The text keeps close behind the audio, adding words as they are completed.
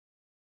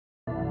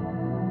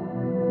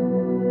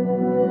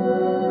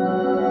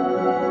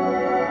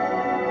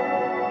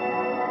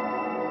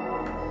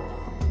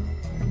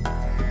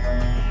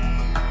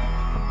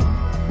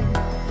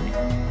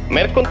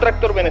Maersk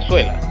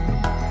Venezuela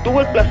tuvo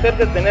el placer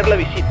de tener la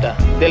visita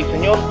del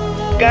señor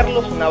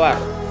Carlos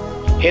Navarro,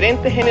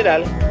 gerente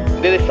general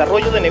de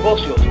desarrollo de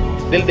negocios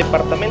del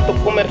departamento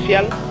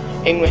comercial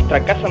en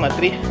nuestra casa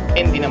matriz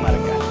en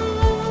Dinamarca.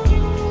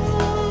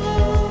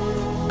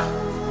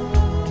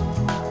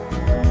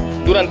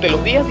 Durante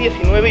los días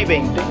 19 y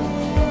 20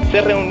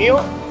 se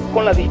reunió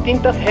con las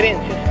distintas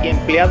gerencias y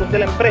empleados de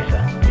la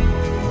empresa.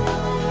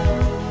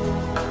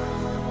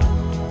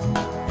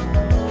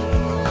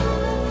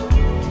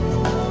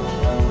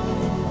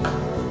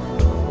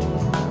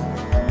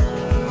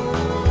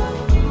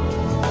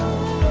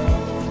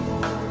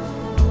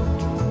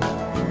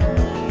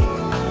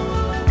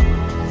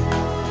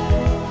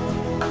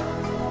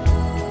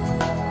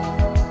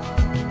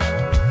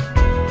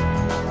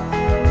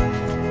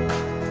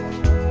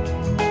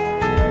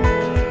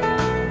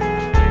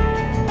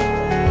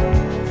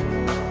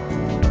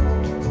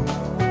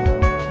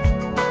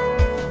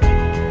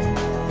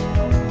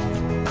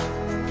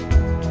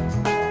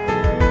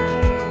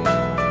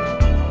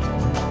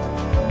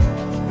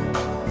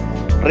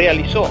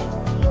 Realizó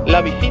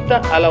la visita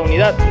a la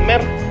unidad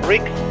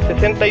Maersk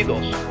 62,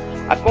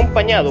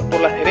 acompañado por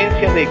las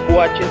gerencias de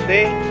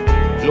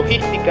QHC,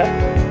 Logística,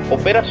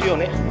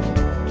 Operaciones,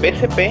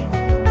 BCP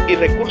y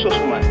Recursos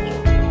Humanos.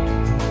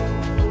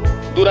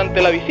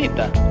 Durante la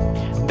visita,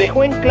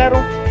 dejó en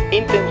claro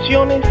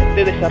intenciones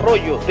de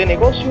desarrollo de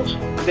negocios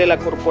de la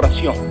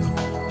corporación,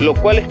 lo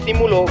cual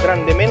estimuló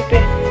grandemente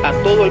a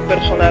todo el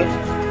personal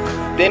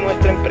de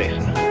nuestra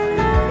empresa.